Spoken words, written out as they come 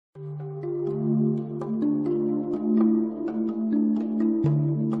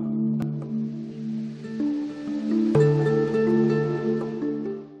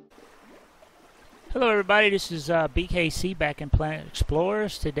everybody, this is BKC back in Planet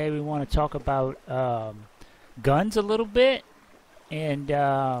Explorers. Today we want to talk about guns a little bit and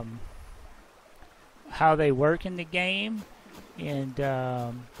how they work in the game and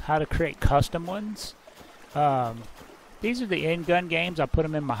how to create custom ones. These are the in-gun games. I put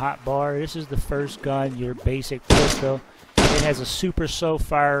them in my hotbar. This is the first gun, your basic pistol. It has a super slow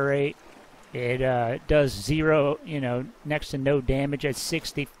fire rate. It does zero, next to no damage at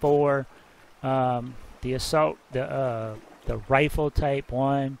 64. The assault, the rifle type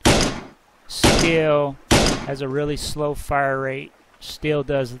one, still has a really slow fire rate. Still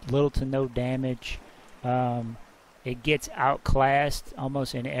does little to no damage. It gets outclassed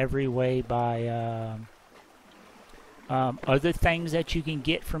almost in every way by other things that you can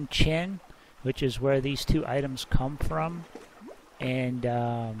get from Chen, which is where these two items come from. And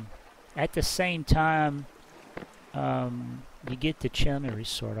at the same time, you get the Chen. Let me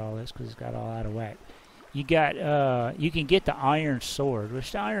resort all this because it's got all out of whack. You can get the Iron Sword,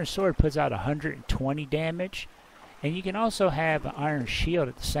 which the Iron Sword puts out 120 damage, and you can also have an Iron Shield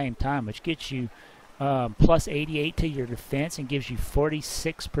at the same time, which gets you plus 88 to your defense and gives you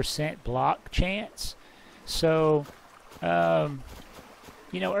 46% block chance. So,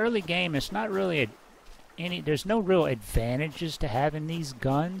 early game, it's not really there's no real advantages to having these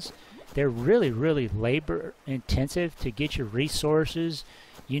guns. They're really, really labor intensive to get your resources.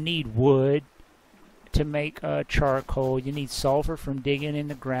 You need wood to make charcoal. You need sulfur from digging in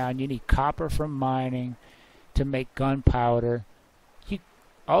the ground. You need copper from mining to make gunpowder. You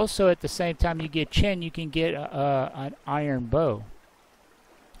also, at the same time you get Chen, you can get an iron bow,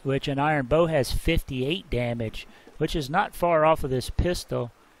 which an iron bow has 58 damage, which is not far off of this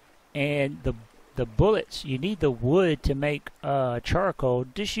pistol. And the bullets, you need the wood to make charcoal.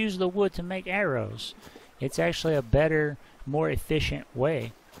 Just use the wood to make arrows. It's actually a better, more efficient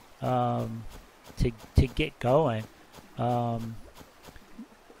way to get going. By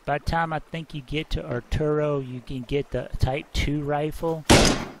the time I think you get to Arturo, you can get the Type 2 rifle.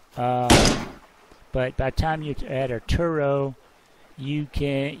 But by the time you're at Arturo, you've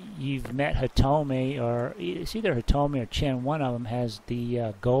met Hitomi, or it's either Hitomi or Chen. One of them has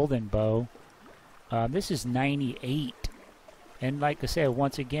the golden bow. This is 98, and like I said,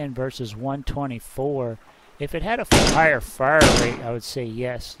 once again versus 124. If it had a higher fire rate, I would say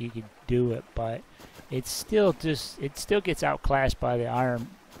yes, you could do it, but it still gets outclassed by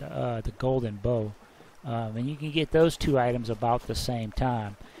the golden bow, and you can get those two items about the same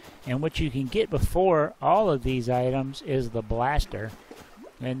time. And what you can get before all of these items is the blaster,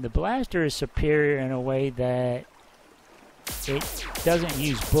 and the blaster is superior in a way that it doesn't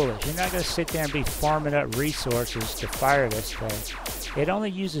use bullets. You're not going to sit there and be farming up resources to fire this thing. It only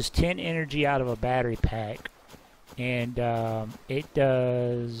uses 10 energy out of a battery pack, and it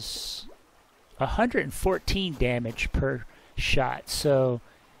does 114 damage per shot. So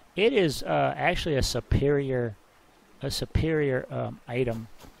it is actually a superior item,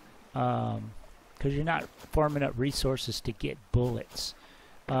 because you're not farming up resources to get bullets.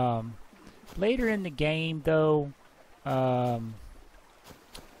 Later in the game, though, when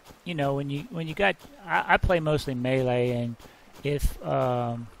you got, I play mostly melee, and if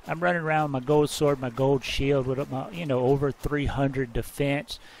I'm running around with my gold sword, my gold shield with my, over 300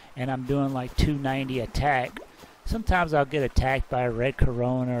 defense, and I'm doing like 290 attack, sometimes I'll get attacked by a red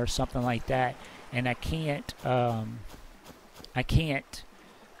corona or something like that, and I can't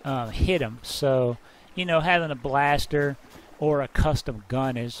hit them. So, having a blaster or a custom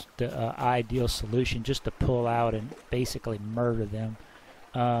gun is the ideal solution, just to pull out and basically murder them.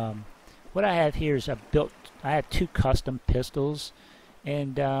 What I have here is I have two custom pistols,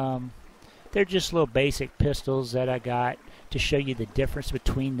 and they're just little basic pistols that I got to show you the difference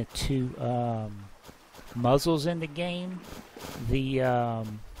between the two muzzles in the game.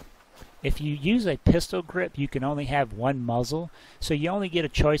 If you use a pistol grip, you can only have one muzzle, so you only get a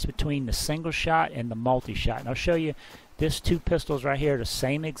choice between the single shot and the multi-shot. And I'll show you. This two pistols right here are the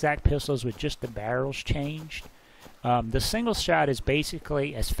same exact pistols with just the barrels changed. The single shot is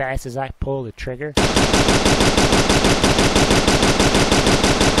basically as fast as I pull the trigger. So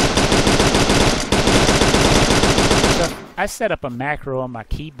I set up a macro on my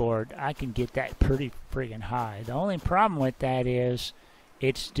keyboard. I can get that pretty friggin' high. The only problem with that is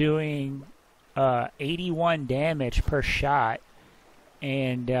it's doing 81 damage per shot,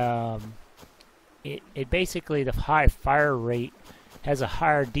 and it basically, the high fire rate has a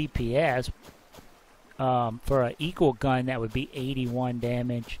higher DPS. For an equal gun, that would be 81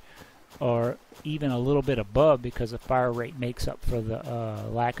 damage, or even a little bit above, because the fire rate makes up for the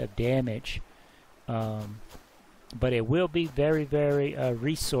lack of damage. But it will be very, very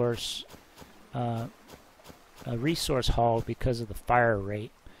resource resource hog because of the fire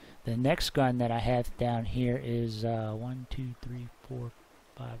rate. The next gun that I have down here is 1, 2, 3, 4,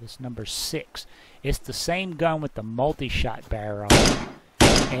 5. It's number 6. It's the same gun with the multi-shot barrel,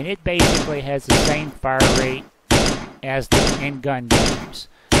 and it basically has the same fire rate as the in-gun games.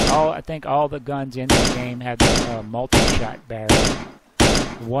 I think all the guns in the game have the multi-shot barrel,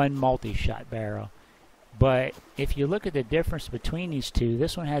 one multi-shot barrel. But if you look at the difference between these two,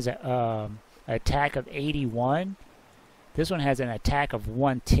 this one has an attack of 81. This one has an attack of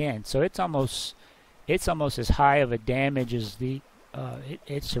 110. So it's almost as high of a damage as the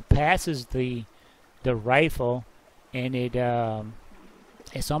it surpasses the rifle, and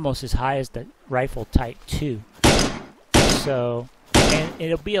it's almost as high as the rifle Type 2. So, and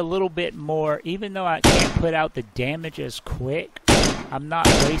it'll be a little bit more, even though I can't put out the damage as quick, I'm not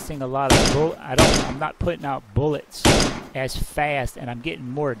wasting a lot of I'm not putting out bullets as fast, and I'm getting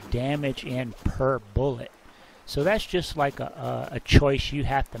more damage in per bullet. So that's just like a choice you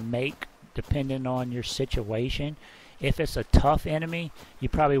have to make depending on your situation. If it's a tough enemy, you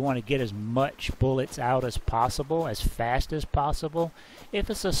probably want to get as much bullets out as possible, as fast as possible.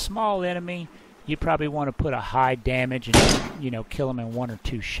 If it's a small enemy, you probably want to put a high damage and just, kill them in 1 or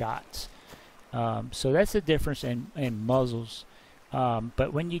 2 shots. So that's the difference in muzzles.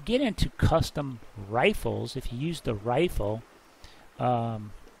 But when you get into custom rifles, if you use the rifle,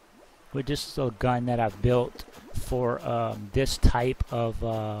 with this little gun that I've built for this type of,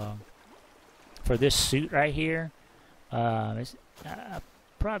 for this suit right here, I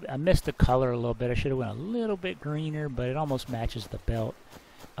missed the color a little bit. I should have went a little bit greener, but it almost matches the belt.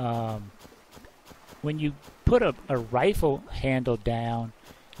 When you put a rifle handle down,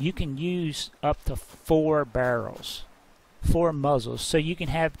 you can use up to 4 barrels, 4 muzzles. So you can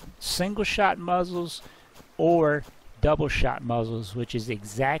have single shot muzzles or double shot muzzles, which is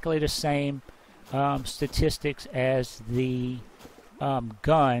exactly the same statistics as the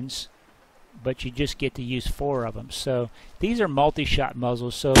guns, but you just get to use 4 of them. So these are multi-shot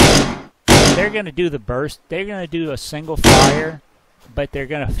muzzles, so they're going to do the burst. They're going to do a single fire, but they're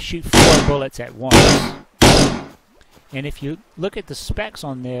going to shoot 4 bullets at once. And if you look at the specs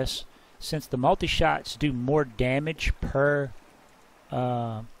on this, since the multi-shots do more damage per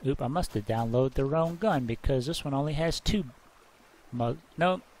I must have downloaded the wrong gun, because this one only has 2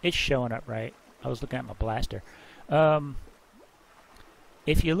 no, it's showing up right. I was looking at my blaster.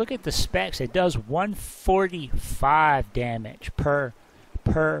 If you look at the specs, it does 145 damage per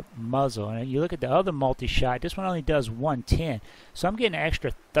muzzle. And if you look at the other multi-shot, this one only does 110. So I'm getting an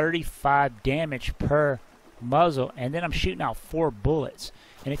extra 35 damage per muzzle, and then I'm shooting out 4 bullets.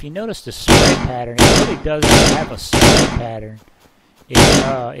 And if you notice the spread pattern, it really doesn't have a spread pattern.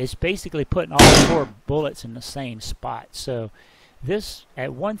 It's basically putting all 4 bullets in the same spot. So this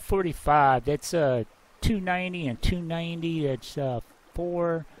at 145, that's 290 and 290. That's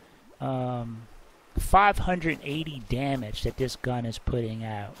 580 damage that this gun is putting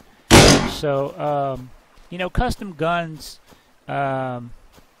out. So custom guns are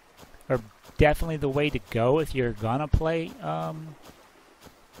definitely the way to go if you're gonna play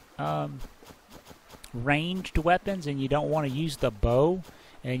ranged weapons and you don't want to use the bow,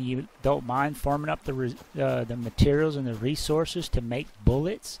 and you don't mind farming up the materials and the resources to make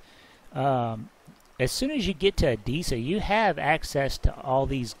bullets. As soon as you get to Adisa, you have access to all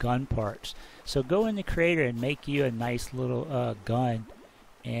these gun parts. So go in the creator and make you a nice little gun.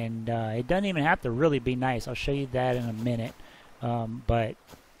 And it doesn't even have to really be nice. I'll show you that in a minute. And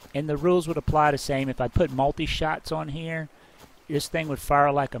the rules would apply the same. If I put multi-shots on here, this thing would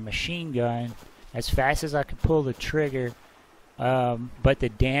fire like a machine gun as fast as I could pull the trigger. But the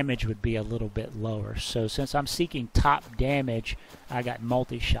damage would be a little bit lower. So since I'm seeking top damage, I got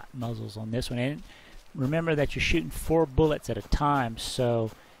multi-shot muzzles on this one. And remember that you're shooting 4 bullets at a time,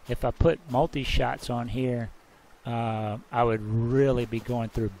 so if I put multi-shots on here, I would really be going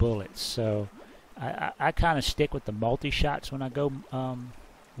through bullets. So I kind of stick with the multi-shots when I go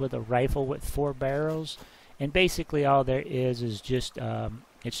with a rifle with 4 barrels. And basically all there is just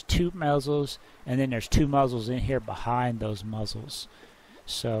it's 2 muzzles, and then there's 2 muzzles in here behind those muzzles.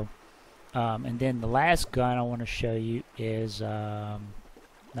 So and then the last gun I want to show you is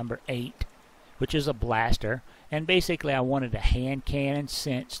number 8, which is a blaster. And basically I wanted a hand cannon,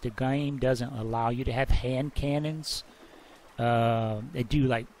 since the game doesn't allow you to have hand cannons. They do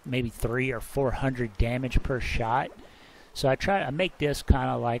like maybe 300 or 400 damage per shot. So I make this kind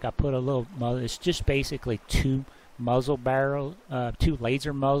of like, I put a little muzzle. It's just basically 2 muzzle barrel, 2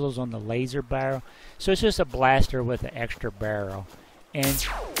 laser muzzles on the laser barrel. So it's just a blaster with an extra barrel, and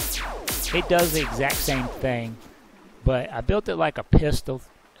it does the exact same thing. But I built it like a pistol,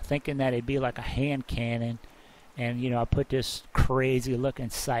 thinking that it'd be like a hand cannon, And you know, I put this crazy looking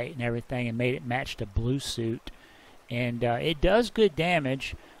sight and everything and made it match the blue suit. And it does good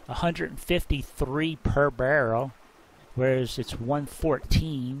damage, 153 per barrel, whereas it's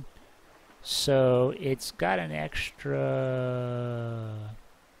 114. So it's got an extra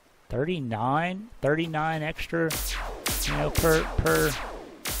 39 extra, you know, per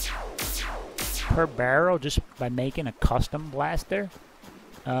barrel just by making a custom blaster.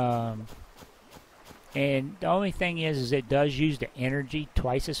 And the only thing is it does use the energy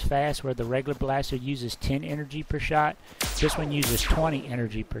twice as fast, where the regular blaster uses 10 energy per shot. This one uses 20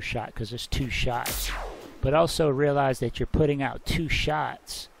 energy per shot because it's 2 shots. But also realize that you're putting out 2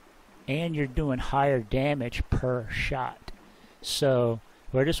 shots and you're doing higher damage per shot. So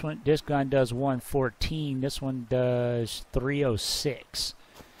where this gun does 114, this one does 306.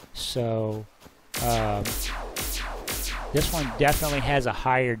 So this one definitely has a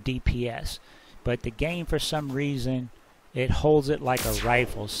higher DPS. But the game, for some reason, it holds it like a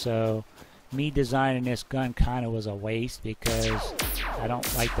rifle. So me designing this gun kind of was a waste, because I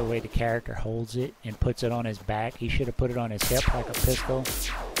don't like the way the character holds it and puts it on his back. He should have put it on his hip like a pistol.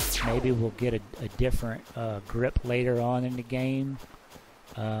 Maybe we'll get a different grip later on in the game.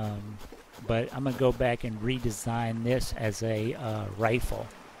 But I'm going to go back and redesign this as a rifle.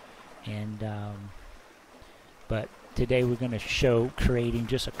 And but today we're going to show creating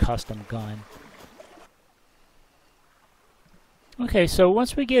just a custom gun. Okay, so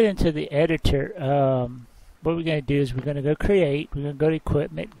once we get into the editor, what we're going to do is we're going to go create, we're going to go to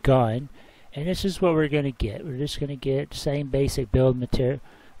equipment, gun, and this is what we're going to get. We're just going to get the same basic build material.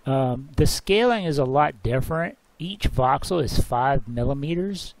 The scaling is a lot different. Each voxel is 5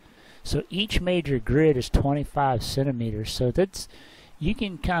 millimeters, so each major grid is 25 centimeters. So that's, you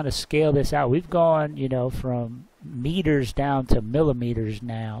can kind of scale this out. We've gone, you know, from meters down to millimeters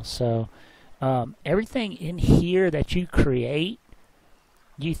now. So everything in here that you create,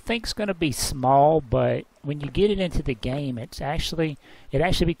 you think is going to be small, but when you get it into the game, it actually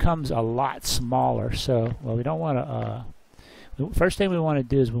becomes a lot smaller. So, well, we don't want to. First thing we want to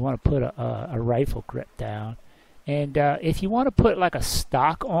do is we want to put a rifle grip down, and if you want to put like a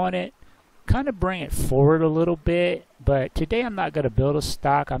stock on it, kind of bring it forward a little bit. But today I'm not going to build a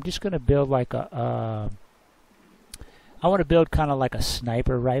stock. I'm just going to build like I want to build kind of like a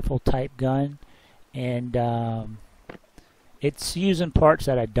sniper rifle type gun, and it's using parts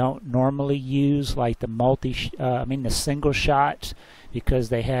that I don't normally use, like the single shots, because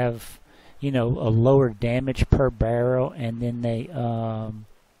they have, you know, a lower damage per barrel, and then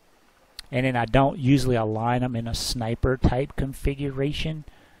I don't usually align them in a sniper type configuration.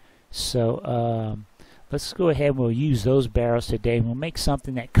 So let's go ahead and we'll use those barrels today. We'll make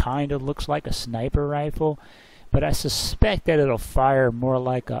something that kind of looks like a sniper rifle, but I suspect that it'll fire more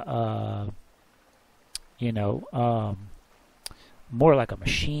like a more like a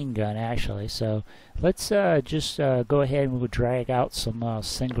machine gun, actually. So let's just go ahead and we'll drag out some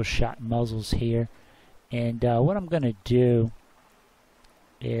single shot muzzles here. And what I'm going to do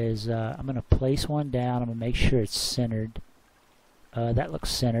is I'm going to place one down. I'm going to make sure it's centered. That looks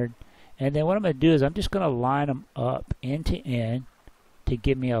centered. And then what I'm going to do is I'm just going to line them up end to end to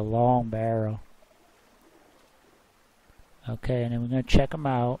give me a long barrel. Okay, and then we're going to check them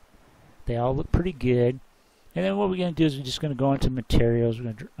out. They all look pretty good. And then what we're going to do is we're just going to go into materials.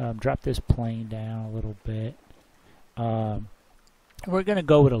 We're going to drop this plane down a little bit. We're going to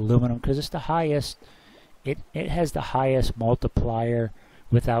go with aluminum because it's the highest. It has the highest multiplier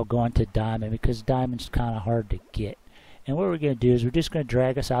without going to diamond, because diamond's kind of hard to get. And what we're going to do is we're just going to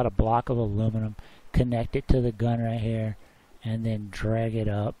drag us out a block of aluminum, connect it to the gun right here, and then drag it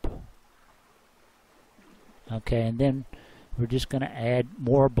up. Okay, and then we're just going to add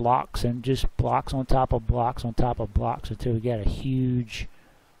more blocks, and just blocks on top of blocks on top of blocks until we get a huge...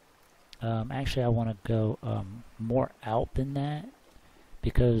 actually, I want to go more out than that,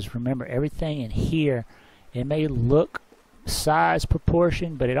 because remember, everything in here, it may look size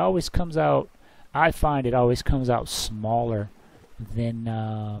proportion, but it always comes out, I find it always comes out smaller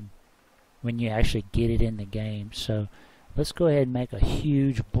than when you actually get it in the game. So let's go ahead and make a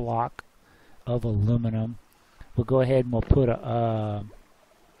huge block of aluminum. We'll go ahead and we'll put a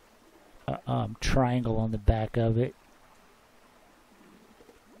triangle on the back of it.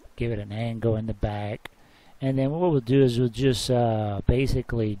 Give it an angle in the back. And then what we'll do is we'll just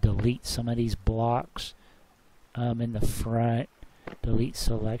basically delete some of these blocks in the front. Delete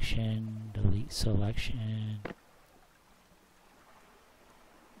selection, delete selection.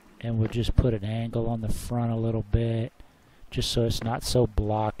 And we'll just put an angle on the front a little bit, just so it's not so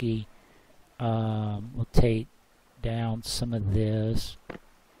blocky. We'll take down some of this.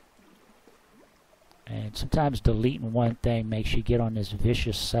 And sometimes deleting one thing makes you get on this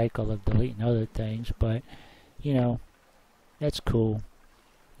vicious cycle of deleting other things, but you know, that's cool.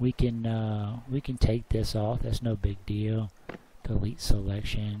 We can take this off. That's no big deal. Delete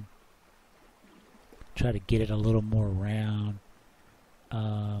selection. Try to get it a little more round.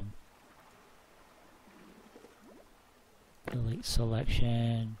 Delete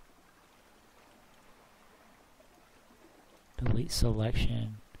selection. Delete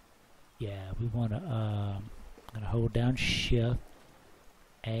selection. Yeah, we want to. I'm gonna hold down Shift.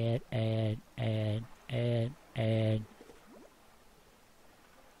 Add.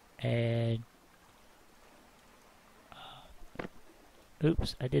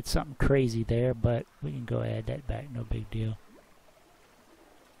 Oops, I did something crazy there, but we can go add that back. No big deal.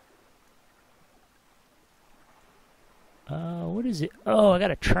 What is it? Oh, I got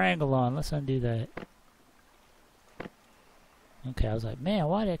a triangle on. Let's undo that. Okay, I was like, man,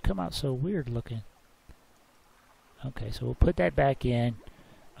 why did it come out so weird looking? Okay, so we'll put that back in.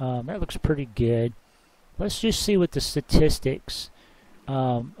 That looks pretty good. Let's just see what the statistics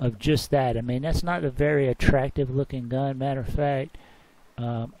of just that. I mean, that's not a very attractive looking gun. Matter of fact,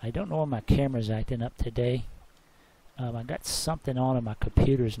 I don't know why my camera's acting up today. I got something on and my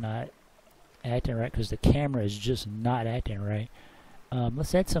computer's not acting right because the camera is just not acting right.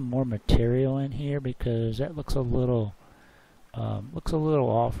 Let's add some more material in here because that looks a little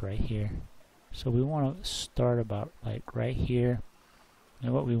off right here. So we want to start about like right here,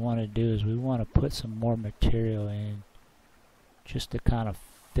 and what we want to do is we want to put some more material in just to kind of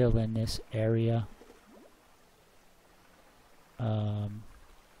fill in this area. Do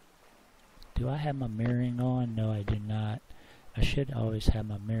I have my mirroring on? No, I do not. I should always have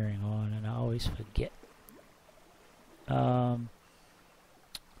my mirroring on, and I always forget.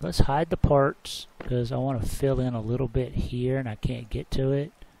 Let's hide the parts because I want to fill in a little bit here and I can't get to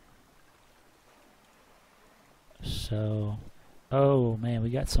it. So, oh man, we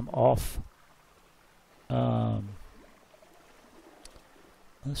got some off.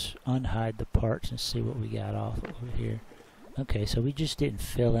 Let's unhide the parts and see what we got off over here. Okay, so we just didn't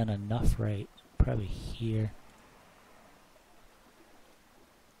fill in enough right, probably here.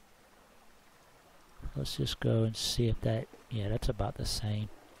 Let's just go and see if that, yeah, that's about the same.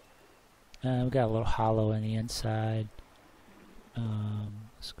 We got a little hollow in the inside.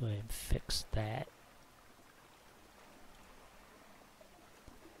 Let's go ahead and fix that.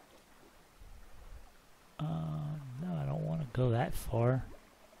 No, I don't want to go that far.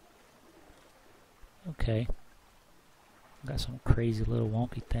 Okay. Got some crazy little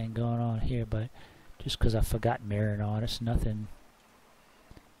wonky thing going on here, but just because I forgot mirroring on, it's nothing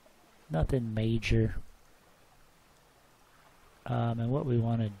major. And what we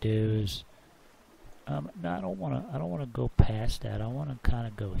want to do is, no, I don't want to go past that. I want to kind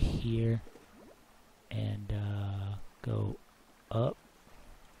of go here and go up,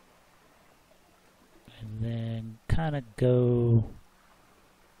 and then kind of go.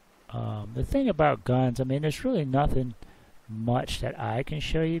 The thing about guns, I mean, there's really nothing much that I can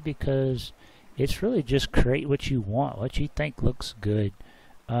show you because it's really just create what you want, what you think looks good.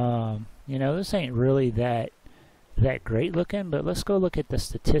 You know, this ain't really that great looking, but let's go look at the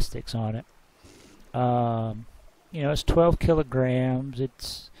statistics on it. You know, it's 12 kilograms.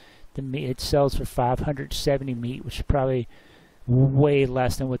 It sells for 570 meat, which is probably way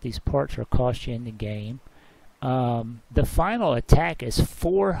less than what these parts are cost you in the game. The final attack is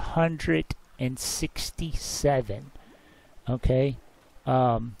 467. Okay,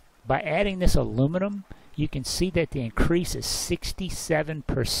 by adding this aluminum, you can see that the increase is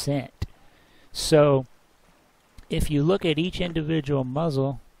 67%. So if you look at each individual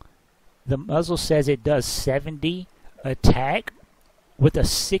muzzle, the muzzle says it does 70 attack with a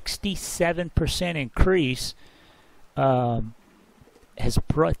 67% increase. Has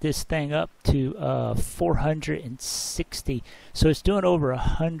brought this thing up to 460. So it's doing over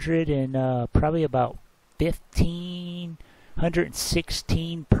 100 and probably about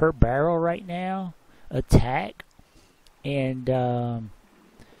 116 per barrel right now attack. And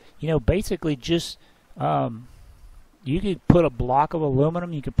you know, basically just you could put a block of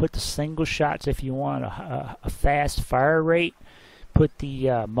aluminum. You could put the single shots if you want a fast fire rate. Put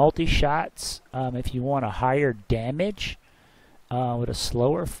the multi shots if you want a higher damage. With a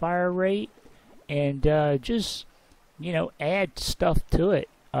slower fire rate, and just, you know, add stuff to it.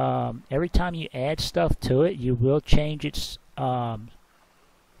 Every time you add stuff to it, you will change its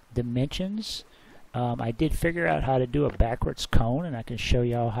dimensions. I did figure out how to do a backwards cone, and I can show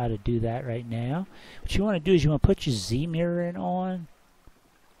y'all how to do that right now. What you want to do is you want to put your Z mirroring on,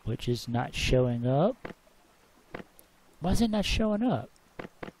 which is not showing up. Why is it not showing up?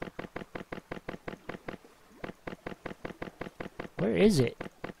 Where is it?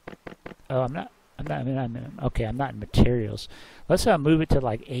 Oh, I'm not, okay, I'm not in materials. Let's move it to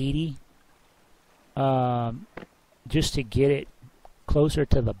like 80. Just to get it closer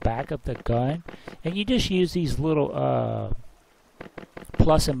to the back of the gun. And you just use these little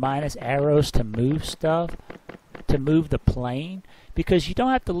plus and minus arrows to move stuff, to move the plane, because you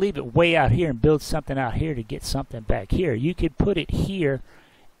don't have to leave it way out here and build something out here to get something back here. You could put it here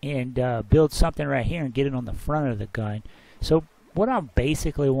and build something right here and get it on the front of the gun. So what I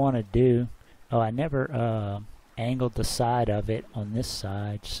basically want to do, I never angled the side of it on this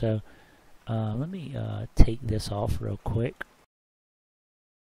side, so let me take this off real quick.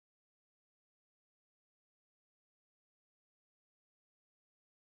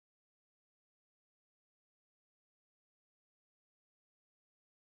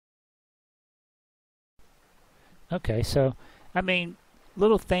 Okay, so I mean,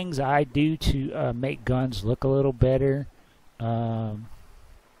 little things I do to make guns look a little better.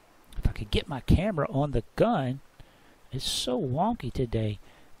 If I could get my camera on the gun, it's so wonky today.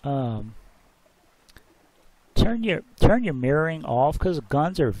 Turn your mirroring off, because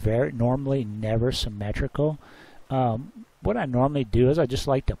guns are normally never symmetrical. What I normally do is I just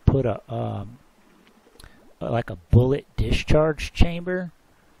like to put like a bullet discharge chamber,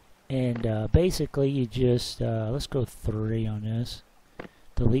 and basically you just let's go 3 on this.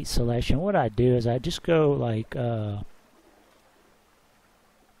 Delete selection. What I do is I just go like I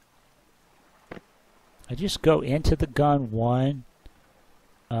just go into the gun 1.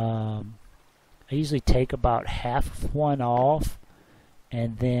 I usually take about half of one off,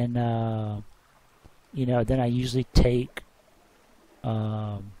 and then you know, then I usually take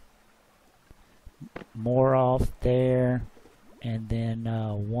more off there, and then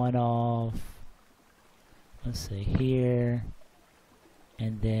one off, let's see here,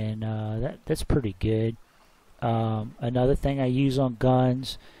 and then that's pretty good. Another thing I use on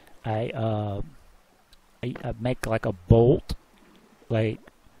guns, I make like a bolt, like,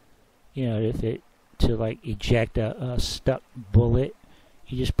 you know, if it to like eject a stuck bullet,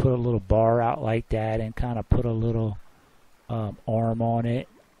 you just put a little bar out like that and kind of put a little arm on it.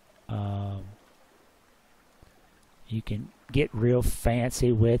 You can get real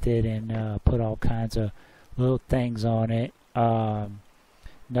fancy with it and put all kinds of little things on it.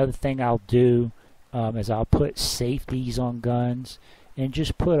 Another thing I'll do is I'll put safeties on guns and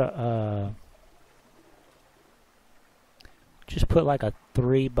just put like a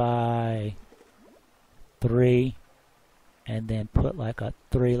 3x3, and then put like a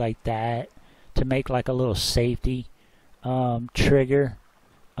 3 like that to make like a little safety trigger.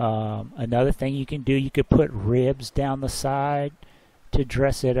 Another thing you can do, you could put ribs down the side to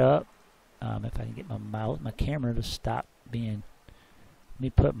dress it up. If I can get my camera to stop being, let me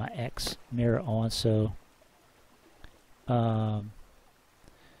put my X mirror on, so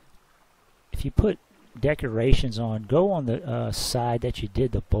if you put decorations on, go on the side that you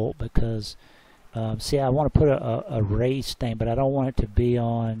did the bolt, because see, I want to put a raised thing, but I don't want it to be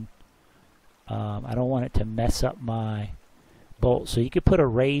on, I don't want it to mess up my bolt. So you could put a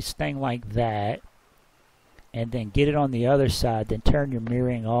raised thing like that and then get it on the other side, then turn your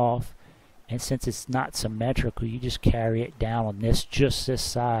mirroring off, and since it's not symmetrical, you just carry it down on just this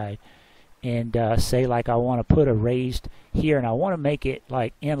side, and say like I want to put a raised here, and I want to make it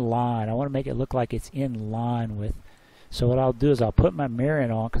like in line. I want to make it look like it's in line with. So what I'll do is I'll put my mirroring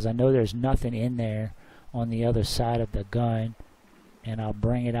on, because I know there's nothing in there on the other side of the gun, and I'll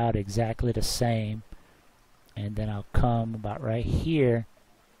bring it out exactly the same, and then I'll come about right here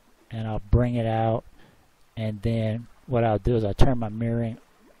and I'll bring it out, and then what I'll do is I'll turn my mirroring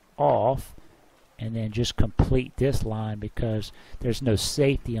off and then just complete this line, because there's no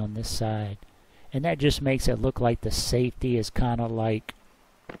safety on this side, and that just makes it look like the safety is kind of like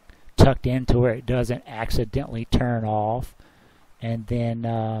tucked into where it doesn't accidentally turn off. And then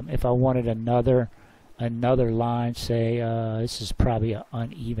if I wanted another line, say this is probably an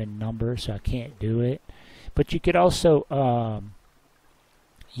uneven number, so I can't do it, but you could also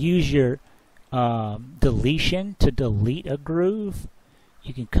use your deletion to delete a groove.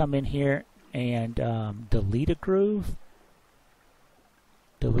 You can come in here and delete a groove,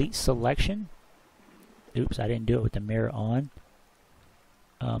 delete selection. Oops, I didn't do it with the mirror on.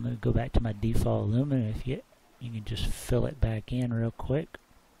 Let me go back to my default aluminum. If you can just fill it back in real quick.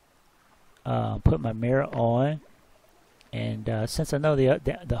 Put my mirror on, and since I know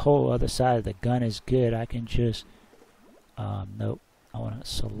the whole other side of the gun is good, I can just nope, I want to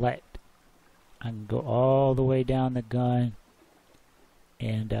select. I can go all the way down the gun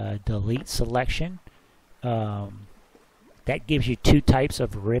and delete selection. That gives you 2 types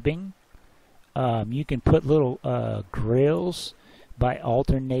of ribbing. You can put little grills by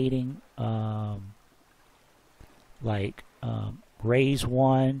alternating raise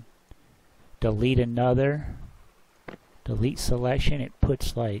one, delete another, delete selection. It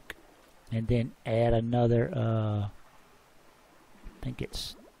puts like, and then add another, I think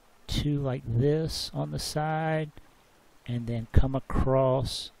it's 2 like this on the side, and then come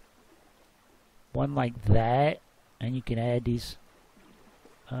across one like that, and you can add these.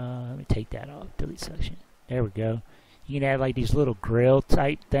 Let me take that off, delete selection. There we go. You can add like these little grill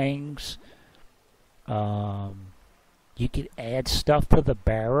type things. You could add stuff to the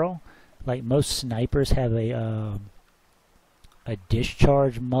barrel. Like most snipers have a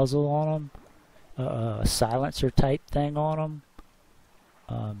discharge muzzle on them, a silencer type thing on them.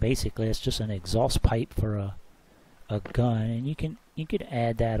 Basically, it's just an exhaust pipe for a gun, and you can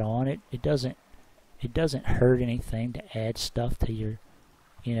add that on it. It doesn't hurt anything to add stuff to your,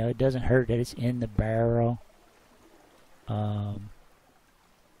 it doesn't hurt that it's in the barrel. Get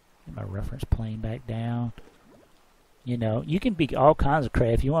my reference plane back down. You can be all kinds of crap.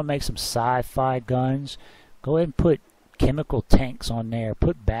 If you want to make some sci-fi guns, go ahead and put chemical tanks on there.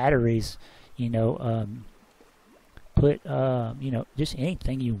 Put batteries. Put just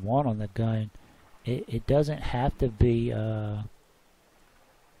anything you want on the gun. It doesn't have to be.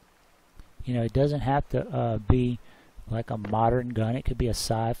 It doesn't have to be like a modern gun. It could be a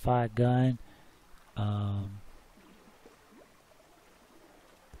sci-fi gun.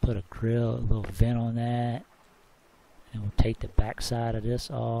 Put a grill, a little vent on that. And we'll take the back side of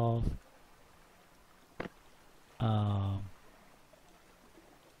this off.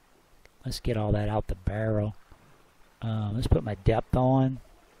 Let's get all that out the barrel. Let's put my depth on.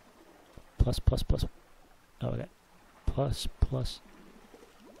 Plus. Oh, we got plus.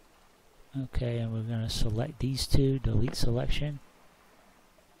 Okay, and we're going to select these two. Delete selection.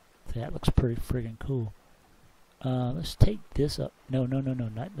 That looks pretty friggin' cool. Let's take this up. No.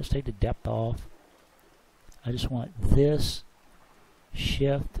 Let's take the depth off. I just want this,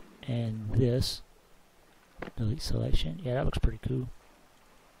 shift, and this. Delete selection. Yeah, that looks pretty cool.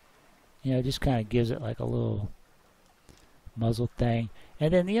 It just kind of gives it like a little muzzle thing.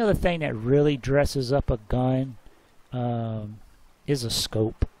 And then the other thing that really dresses up a gun is a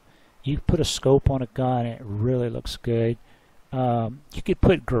scope. You put a scope on a gun and it really looks good. You could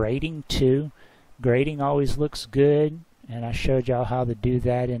put grading too. Grading always looks good, and I showed y'all how to do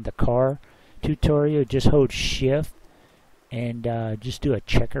that in the car tutorial. Just hold shift and just do a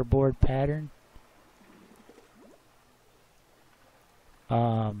checkerboard pattern.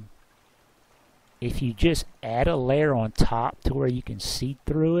 If you just add a layer on top to where you can see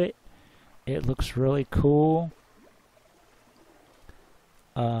through it, it looks really cool.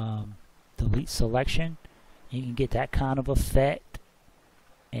 Delete selection, you can get that kind of effect.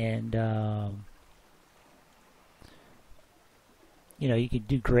 And you can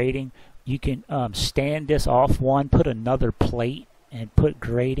do grading. You can stand this off one, put another plate, and put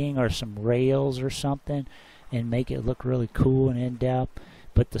grading or some rails or something, and make it look really cool and in depth.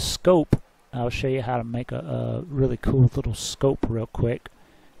 But the scope, I'll show you how to make a really cool little scope real quick.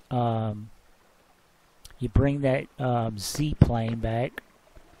 You bring that Z plane back.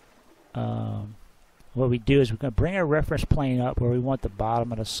 What we do is we're going to bring our reference plane up where we want the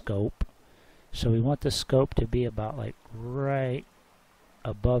bottom of the scope. So we want the scope to be about like right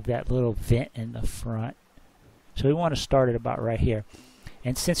above that little vent in the front. So we want to start it about right here.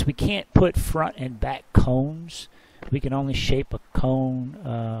 And since we can't put front and back cones, we can only shape a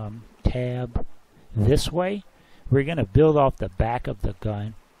cone tab this way. We're going to build off the back of the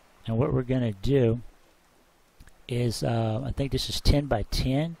gun. And what we're going to do is, I think this is 10 by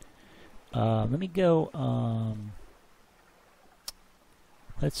 10. Let me go,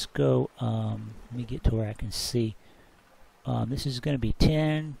 let's go, let me get to where I can see. This is going to be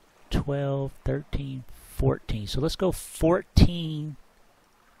 10, 12, 13, 14. So let's go 14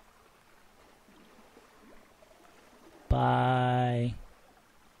 by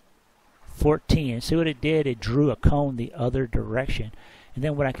 14. And see what it did? It drew a cone the other direction. And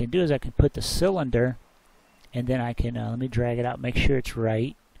then what I can do is I can put the cylinder, and then I can, let me drag it out, make sure it's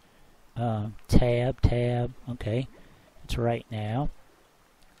right. Tab, okay, it's right now.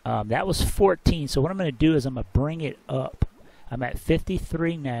 That was 14, so what I'm going to do is I'm going to bring it up. I'm at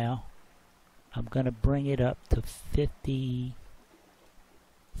 53 now. I'm going to bring it up to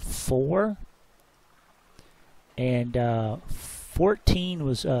 54. And 14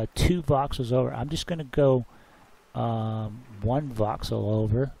 was 2 voxels over. I'm just going to go 1 voxel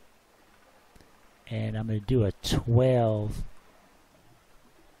over. And I'm going to do a 12.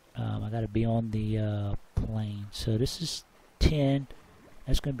 I got to be on the plane. So this is 10.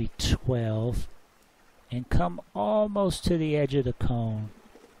 That's going to be 12. and come almost to the edge of the cone.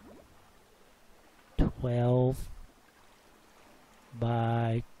 12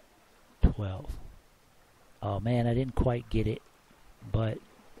 by 12. Oh man, I didn't quite get it, but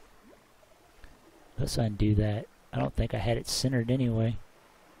let's undo that. I don't think I had it centered anyway.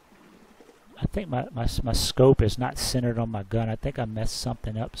 I think my scope is not centered on my gun. I think I messed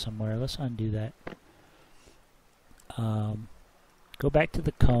something up somewhere. Let's undo that. Go back to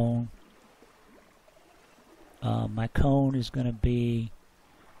the cone. My cone is going to be,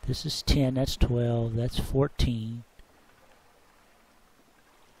 this is 10, that's 12, that's 14.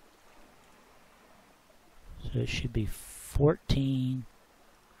 So it should be 14.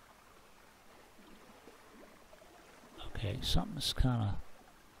 Okay, something's kind of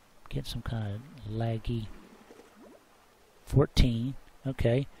getting some kind of laggy. 14,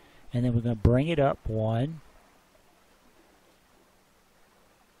 okay. And then we're going to bring it up 1.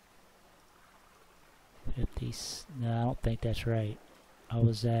 50, no, I don't think that's right. I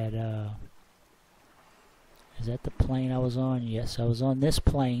was at, is that the plane I was on? Yes, I was on this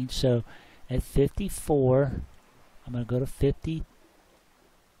plane. So at 54, I'm going to go to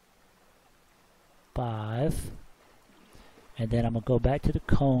 55. And then I'm going to go back to the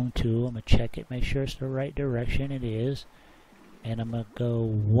cone tool. I'm going to check it, make sure it's the right direction. It is. And I'm going to go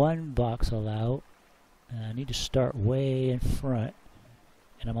 1 voxel out. And I need to start way in front.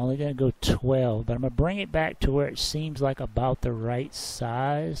 And I'm only going to go 12, but I'm going to bring it back to where it seems like about the right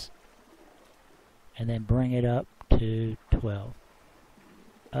size. And then bring it up to 12.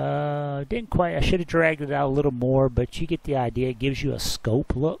 Didn't quite, I should have dragged it out a little more, but you get the idea. It gives you a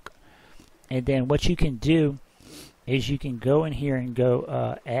scope look. And then what you can do is you can go in here and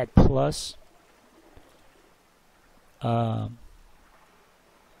go add plus. Add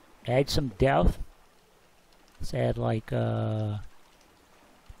some depth. Let's add like about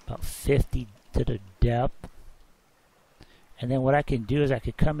 50 to the depth. And then what I can do is I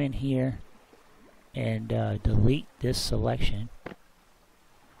could come in here and delete this selection.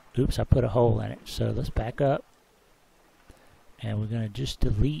 Oops, I put a hole in it. So let's back up. And we're going to just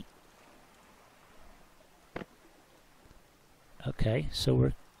delete. Okay,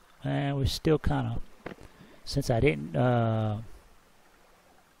 so we're still kind of, since I didn't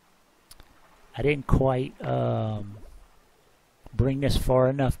quite bring this far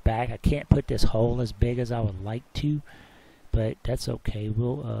enough back. I can't put this hole as big as I would like to, but that's okay.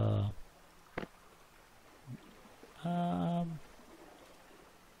 We'll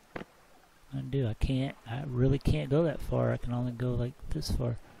undo. I really can't go that far. I can only go like this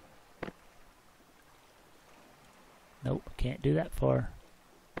far. Nope, can't do that far.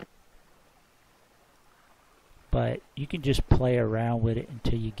 But you can just play around with it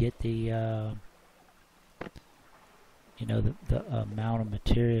until you get the you know, the amount of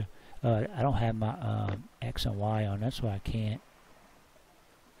material. I don't have my X and Y on, that's why I can't.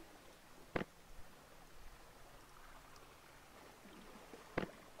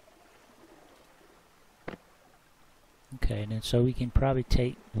 Okay, and then so we can probably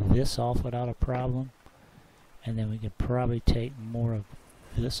take this off without a problem. And then we can probably take more of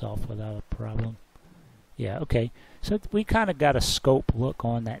this off without a problem. Yeah, okay. So we kind of got a scope look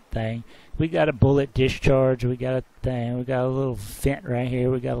on that thing. We got a bullet discharge. We got a thing. We got a little vent right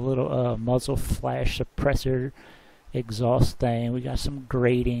here. We got a little muzzle flash suppressor exhaust thing. We got some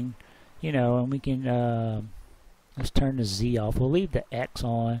grating, you know, and we can, let's turn the Z off. We'll leave the X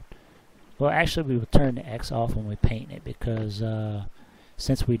on. Well, actually, we will turn the X off when we paint it because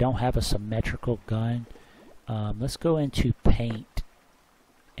since we don't have a symmetrical gun, let's go into paint,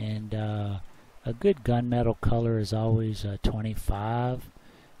 and a good gunmetal color is always 25.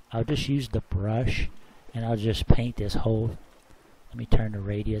 I'll just use the brush and I'll just paint this whole. Let me turn the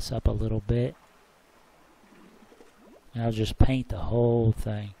radius up a little bit, and I'll just paint the whole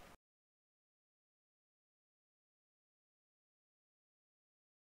thing.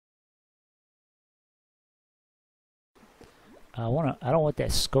 I don't want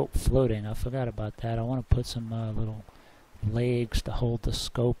that scope floating. I forgot about that. I want to put some little legs to hold the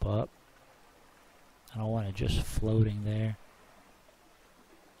scope up. I don't want it just floating there.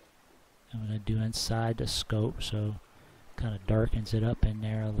 I'm going to do inside the scope, so kind of darkens it up in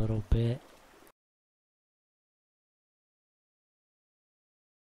there a little bit.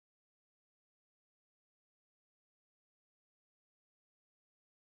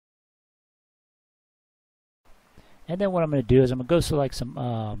 And then what I'm going to do is I'm going to go select some,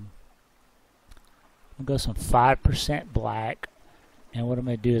 I'm going to go some 5% black. And what I'm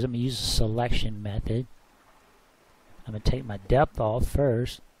going to do is I'm going to use the selection method. I'm going to take my depth off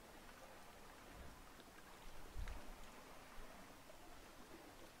first.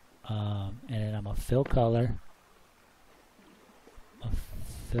 And then I'm a fill color,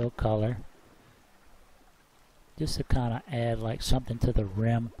 just to kind of add like something to the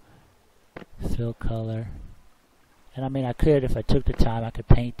rim. Fill color. And I mean, I could, if I took the time, I could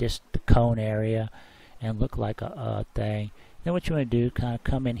paint this the cone area and look like a thing. Then what you want to do, kind of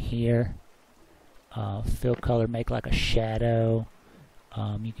come in here, fill color, make like a shadow.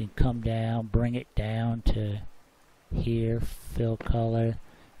 You can come down, bring it down to here, fill color.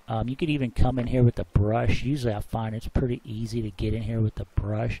 You could even come in here with the brush. Usually I find it's pretty easy to get in here with the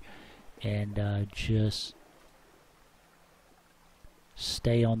brush and just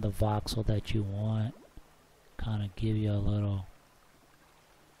stay on the voxel that you want. Kind of give you a little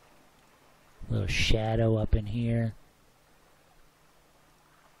shadow up in here.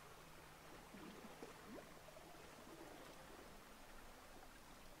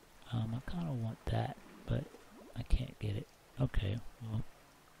 I kind of want that, but I can't get it. Okay, well.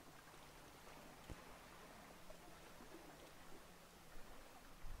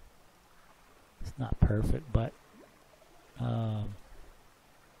 It's not perfect, but come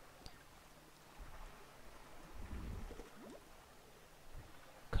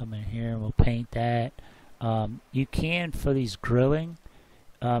in here and we'll paint that. You can, for these grilling,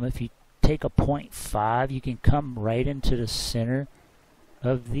 if you take a 0.5, you can come right into the center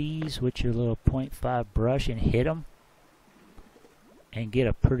of these with your little 0.5 brush and hit them and get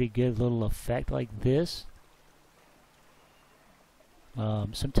a pretty good little effect like this.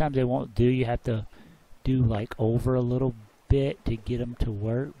 Sometimes they won't do. You have to do like over a little bit to get them to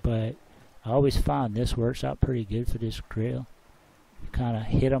work, but I always find this works out pretty good for this grill. You kind of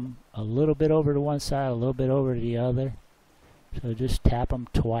hit them a little bit over to one side, a little bit over to the other. So just tap them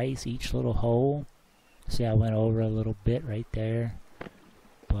twice each little hole. See, I went over a little bit right there,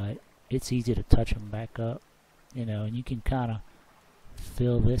 but it's easy to touch them back up, you know, and you can kind of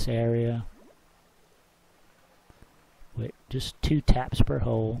fill this area with just 2 taps per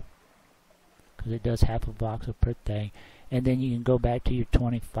hole, because it does half a voxel per thing. And then you can go back to your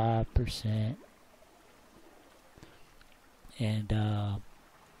 25% and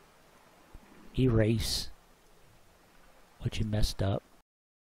erase what you messed up.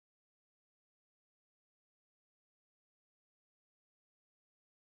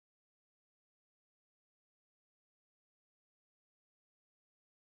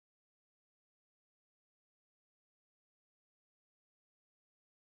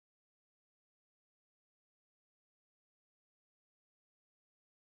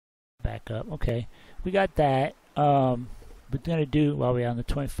 Back up. Okay, we got that. We're gonna do, while we're on the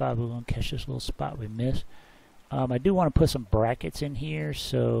 25, we're gonna catch this little spot we missed. I do want to put some brackets in here,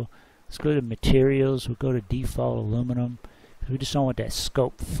 so let's go to materials. We'll go to default aluminum. We just don't want that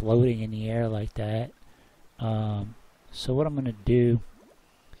scope floating in the air like that. So what I'm gonna do,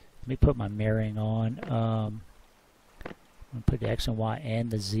 let me put my mirroring on. I'm gonna put the X and Y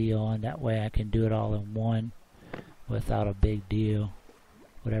and the Z on. That way I can do it all in one without a big deal.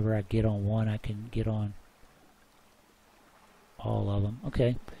 Whatever I get on one, I can get on all of them.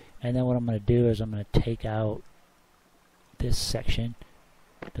 Okay, and then what I'm going to do is I'm going to take out this section,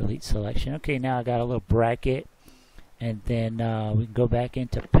 delete selection. Okay, now I got a little bracket, and then we can go back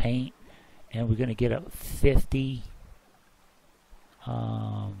into paint, and we're going to get a 50, like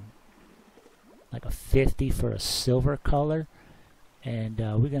a 50 for a silver color, and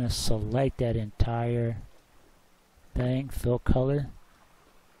we're going to select that entire thing, fill color.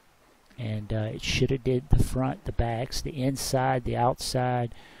 And it should have did the front, the backs, the inside, the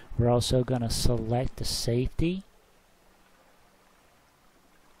outside. We're also going to select the safety.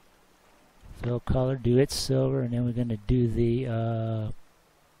 Fill color, do it silver, and then we're going to do the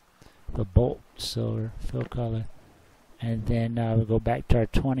bolt silver, fill color. And then we'll go back to our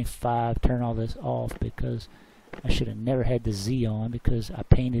 25, turn all this off because I should have never had the Z on because I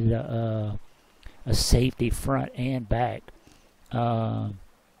painted a safety front and back.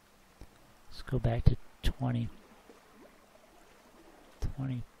 Let's go back to 25.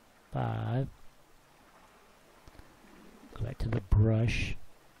 Go back to the brush.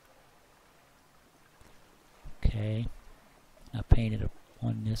 Okay. I painted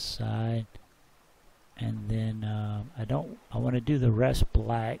on this side. And then I want to do the rest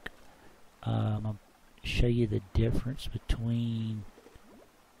black. I'll show you the difference between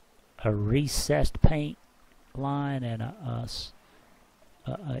a recessed paint line and a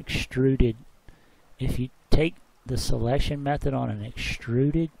extruded. If you take the selection method on an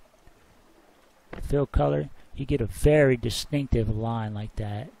extruded fill color, you get a very distinctive line like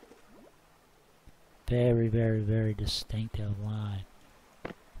that. Very, very, very distinctive line.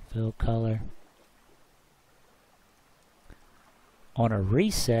 Fill color. on a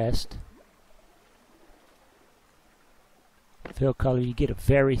recessed fill color, you get a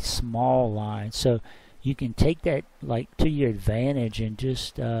very small line. So you can take that like to your advantage and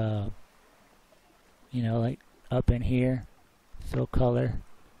just you know, like up in here, fill color,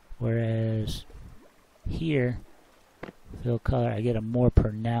 whereas here, fill color, I get a more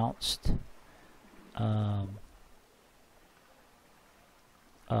pronounced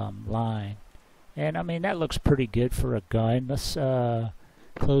line. And I mean, that looks pretty good for a gun. Let's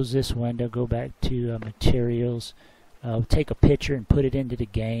close this window, go back to materials, take a picture and put it into the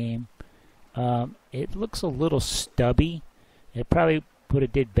game. It looks a little stubby. It probably would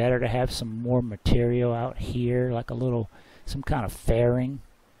have did better to have some more material out here, like a little, some kind of fairing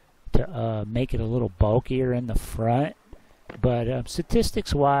to make it a little bulkier in the front. But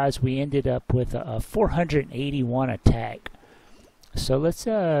statistics wise, we ended up with a 481 attack. So let's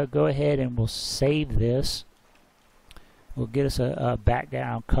go ahead and we'll save this. We'll get us a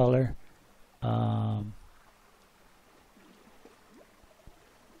background color.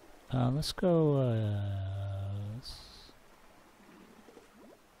 Let's go let's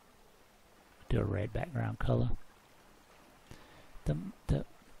do a red background color. The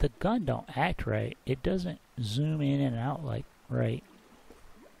gun don't act right. It doesn't zoom in and out like right.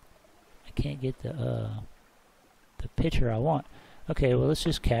 I can't get the picture I want. Okay, well, let's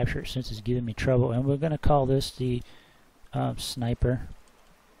just capture it since it's giving me trouble, and we're gonna call this the sniper,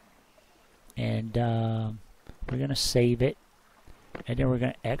 and we're gonna save it, and then we're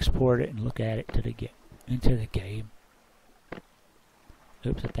gonna export it and look at it to into the game.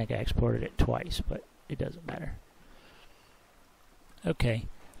 Oops, I think I exported it twice, but it doesn't matter. Okay,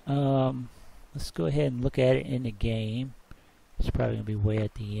 let's go ahead and look at it in the game. It's probably gonna be way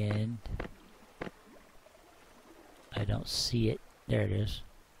at the end. I don't see it. There it is.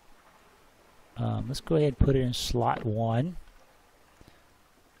 Let's go ahead and put it in slot 1.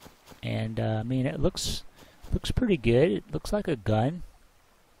 And I mean, it looks pretty good. It looks like a gun.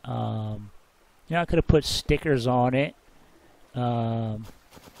 You know, I could have put stickers on it.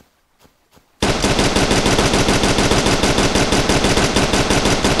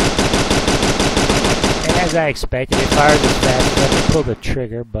 As I expected, it fires as fast as I can pull the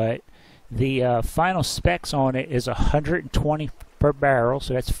trigger, but the final specs on it is 120 per barrel,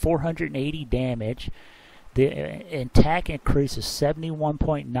 so that's 480 damage. The attack increase is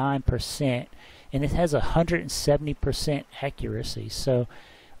 71.9%, and it has 170% accuracy. So,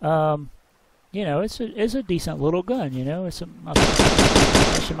 you know, it's a decent little gun. You know, it's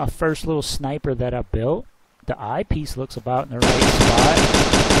actually my first little sniper that I built. The eyepiece looks about in the right spot.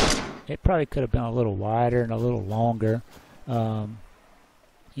 It probably could have been a little wider and a little longer.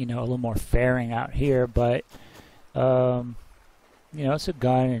 You know, a little more fairing out here, but you know, it's a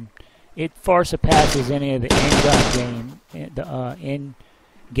gun, and it far surpasses any of the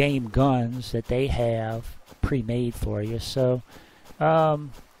in-game guns that they have pre-made for you. So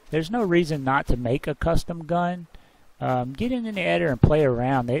there's no reason not to make a custom gun. Get in the editor and play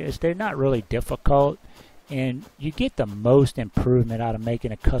around. They're not really difficult, and you get the most improvement out of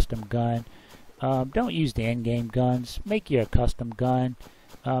making a custom gun. Don't use the in-game guns. Make you a custom gun.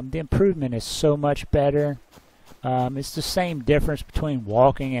 The improvement is so much better. It's the same difference between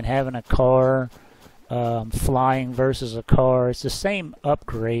walking and having a car, flying versus a car. It's the same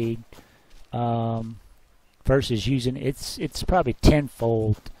upgrade versus using it's probably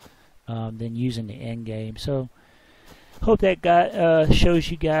tenfold than using the end game. So hope that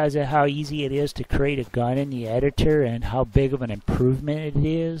shows you guys how easy it is to create a gun in the editor and how big of an improvement it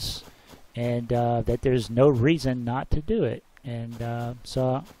is, and that there's no reason not to do it. And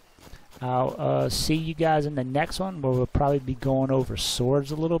so I'll see you guys in the next one, where we'll probably be going over swords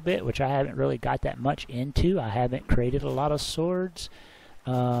a little bit, which I haven't really got that much into. I haven't created a lot of swords.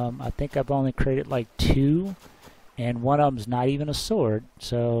 I think I've only created like 2, and one of them's not even a sword.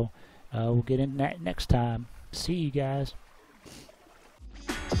 So we'll get into that next time. See you guys.